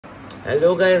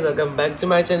Hello guys, welcome back to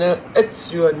my channel.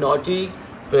 It's your naughty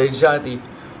प्रजाति।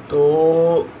 तो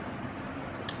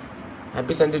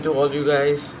happy Sunday to all you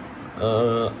guys.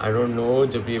 I don't know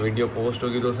जब ये video post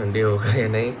होगी तो Sunday होगा या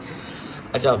नहीं।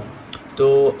 अच्छा,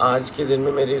 तो आज के दिन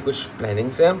में मेरी कुछ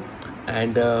प्लानिंग्स हैं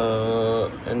एंड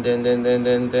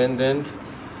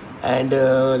एंड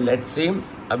लेट्स सी।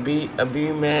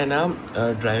 अभी मैं ना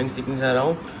ड्राइविंग सीखने जा रहा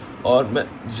हूँ और मैं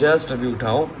जस्ट अभी उठा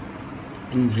हूँ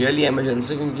रियली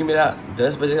एमरजेंसी, क्योंकि मेरा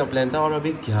 10 बजे का प्लान था और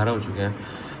अभी 11 हो चुके हैं।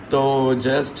 तो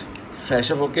जस्ट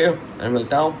फ्रेश अप होके मैं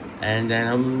मिलता हूँ एंड देन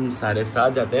हम सारे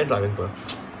साथ जाते हैं ड्राइविंग पर।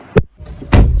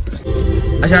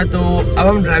 अच्छा, तो अब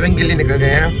हम ड्राइविंग के लिए निकल गए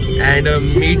हैं and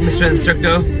meet mister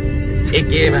instructor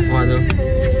A my father.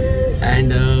 And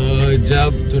जब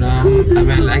थोड़ा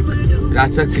हमें लाइक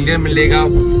रास्ता क्लियर मिलेगा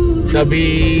तभी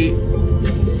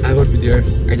I would be there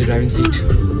at the driving seat.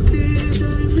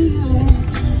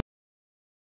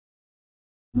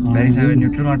 Very side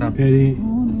neutral माटा फेरी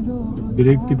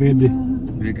ब्रेक ते पे दे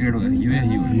ब्रेक रेड हो गया।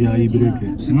 ये आई ब्रेक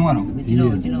है सुनो आ रहा हूं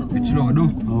पिछलो हडो।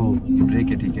 ओ ब्रेक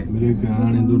है, ठीक है। ब्रेक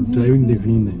आने दो ड्राइविंग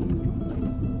देखनी है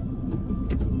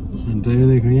ड्राइविंग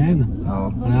देखनी है ना।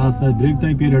 हां आसा ब्रेक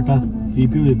ताई पे हटा ई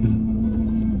पे दे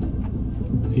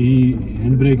ई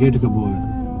हैंड ब्रेक हेट कबो है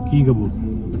की कबो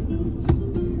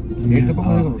हेट कबो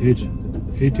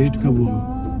हेट कबो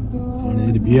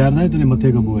हाने बिहार ना तेरे मथे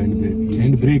कबो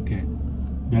हैंड ब्रेक है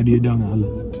गाड़ी डाउन हल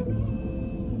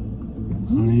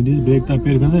हाने इस ब्रेक ता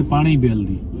पेर कंदे पानी पे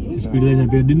हलदी स्पीड दे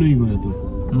पेर दिनो ही कोने तो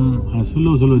हां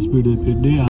स्लो स्पीड पे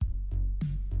दे।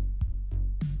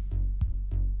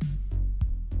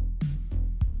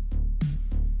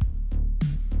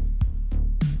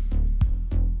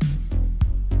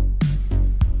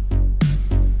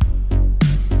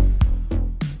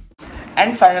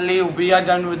 And finally we are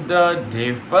done with the day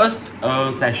first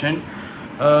session.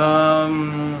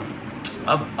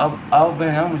 अब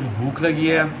है ना, मुझे भूख लगी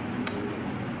है।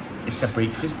 It's a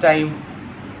breakfast time.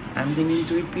 I'm thinking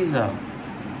to eat pizza.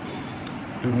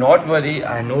 Do not worry,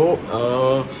 I know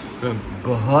मैं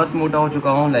बहुत मोटा हो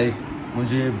चुका हूँ। लाइक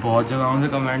मुझे बहुत जगहों से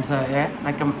कमेंट्स आए हैं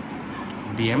लाइक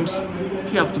DMs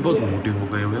कि आप तो बहुत मोटे हो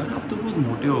गए हो यार, आप तो बहुत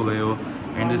मोटे हो गए हो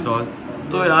एंड दिस ऑल।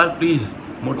 तो यार प्लीज़,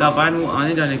 मोटापा वो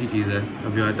आने जाने की चीज़ है,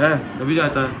 कभी आता है कभी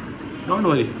जाता है। Don't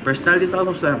worry, personality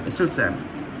still same.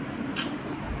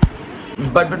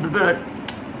 But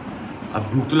अब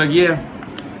भूख तो लगी है,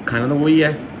 खाना तो वही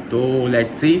है, तो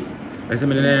लेट्स सी। वैसे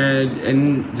मैंने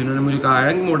जिन्होंने मुझे कहा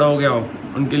है कि मोटा हो गया हो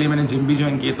उनके लिए मैंने जिम भी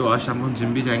ज्वाइन किया, तो आज शाम को हम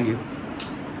जिम भी जाएंगे।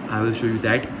 I will show you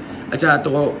that. अच्छा, तो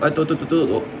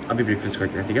अभी ब्रेकफास्ट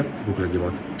करते हैं, ठीक है? भूख लगी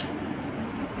बहुत।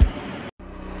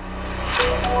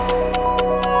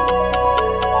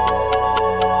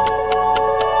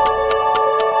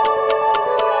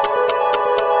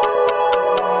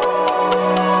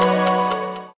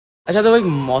 अच्छा, तो भाई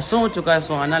मौसम हो चुका है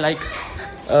सुहाना। लाइक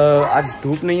आज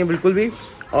धूप नहीं है बिल्कुल भी,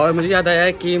 और मुझे याद आया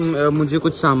है कि मुझे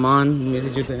कुछ सामान मेरे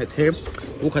जो थे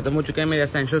वो ख़त्म हो चुके हैं, मेरे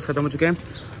एसेंशियल्स ख़त्म हो चुके हैं।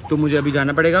 तो मुझे अभी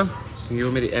जाना पड़ेगा, ये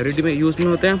मेरे एवरीडे में यूज़ में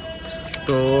होते हैं।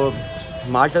 तो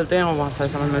मार्ट चलते हैं और वहाँ सारे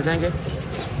सामान मिल जाएंगे।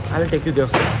 I will take you there.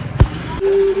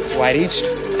 I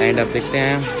reached and अब देखते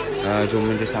हैं जो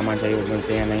मुझे सामान चाहिए वो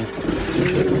मिलते हैं या नहीं।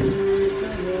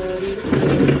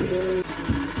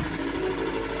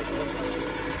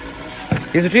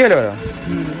 ये सुठी है लगा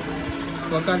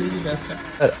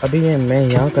सर। अभी मैं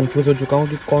यहाँ कंफ्यूज हो चुका हूँ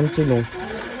कि कौन सी लूँ,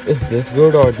 इज दिस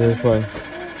गुड और this one.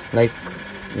 Like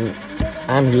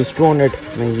I am used to on it,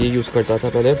 मैं ये यूज़ करता था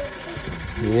पहले,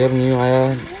 ये अब न्यू आया।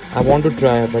 I want to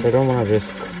try but I don't want to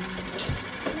risk.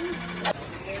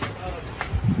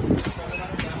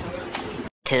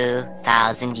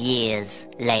 2000 years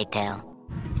later.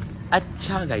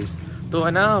 अच्छा गाइस, तो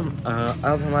है ना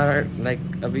अब हमारा लाइक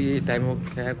अभी टाइम हो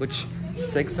गया है कुछ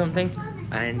 6 समथिंग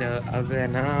एंड अब है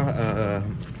ना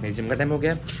मेरी जिम का टाइम हो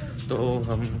गया। तो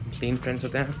हम 3 फ्रेंड्स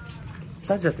होते हैं,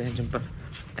 साथ जाते हैं जिम पर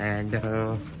एंड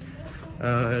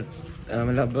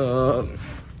मतलब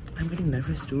I am getting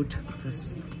nervous dude, बस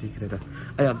देख रहा था।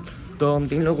 अच्छा, तो हम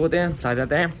 3 लोग होते हैं, साथ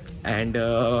जाते हैं एंड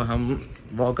हम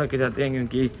वॉक करके जाते हैं,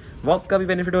 क्योंकि वॉक का भी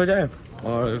बेनिफिट हो जाए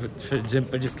और फिर जिम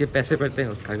पर जिसके पैसे पड़ते हैं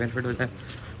उसका भी बेनिफिट हो जाए।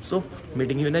 सो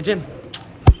meeting you in a gym.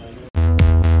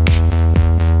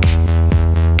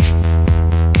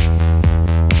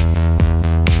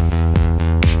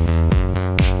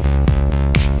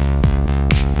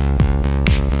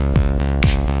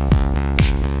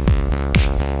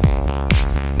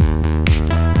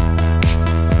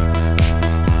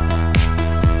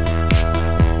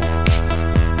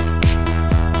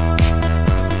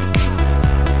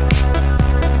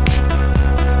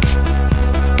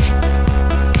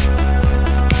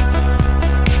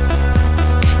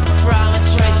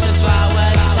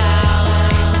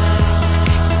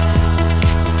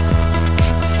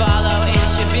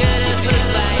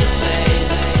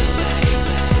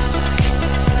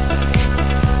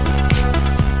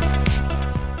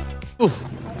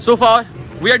 So far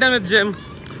we are done with gym,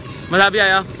 मज़ा भी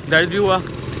आया, दर्द भी हुआ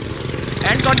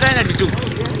एंड गॉट एनर्जी टू।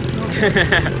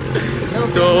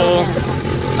 तो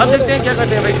अब देखते हैं क्या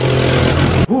करते हैं भाई।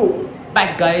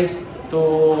 बैक गाइस, तो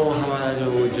हमारा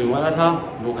जो जिम वाला था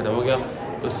वो ख़त्म हो गया,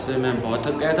 उससे मैं बहुत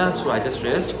थक गया था। सो I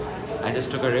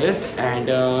just took a rest and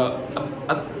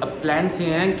अब प्लान्स ये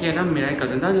हैं कि ना मेरा एक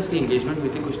कज़न था जिसकी इंगेजमेंट हुई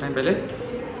थी कुछ टाइम पहले,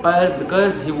 पर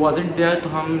बिकॉज ही वॉजंट देयर तो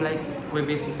हम लाइक कोई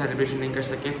भी ऐसी सेलिब्रेशन नहीं कर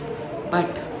सके।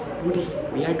 But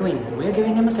we are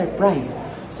giving him a surprise,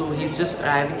 so he's just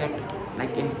arriving at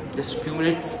like in just few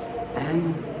minutes and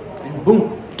boom।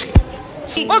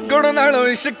 गुड़ नालों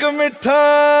इश्क मिठा,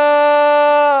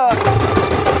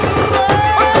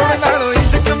 गुड़ नालों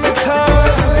इश्क मिठा,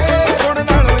 गुड़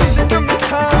नालों इश्क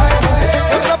मिठा,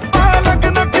 रब्बा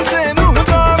लगना किसे नू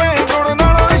जावे, गुड़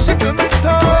नालों इश्क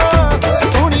मिठा।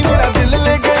 सोनी मेरा दिल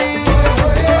ले गई,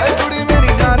 कुड़ी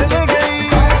मेरी जान ले गई,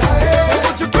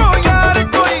 मुझको यार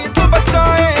कोई तो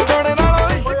बचाए, गुड़ नालों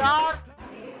इश्क।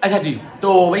 अच्छा जी, तो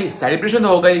भाई सेलिब्रेशन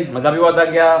हो गई, मज़ा भी बहुत आ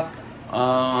गया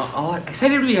और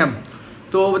एक्साइटेड भी हम।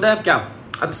 तो बताए अब क्या,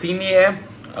 अब सीन ये है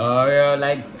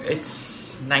लाइक इट्स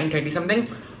 9:30 समथिंग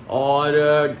और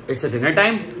इट्स अ डिनर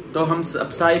टाइम। तो हम अब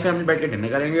सारी फैमिली बैठ के डिनर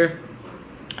करेंगे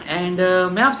एंड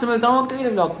मैं आपसे मिलता हूँ अगले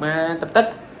व्लॉग में, तब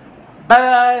तक बाय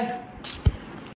बाय।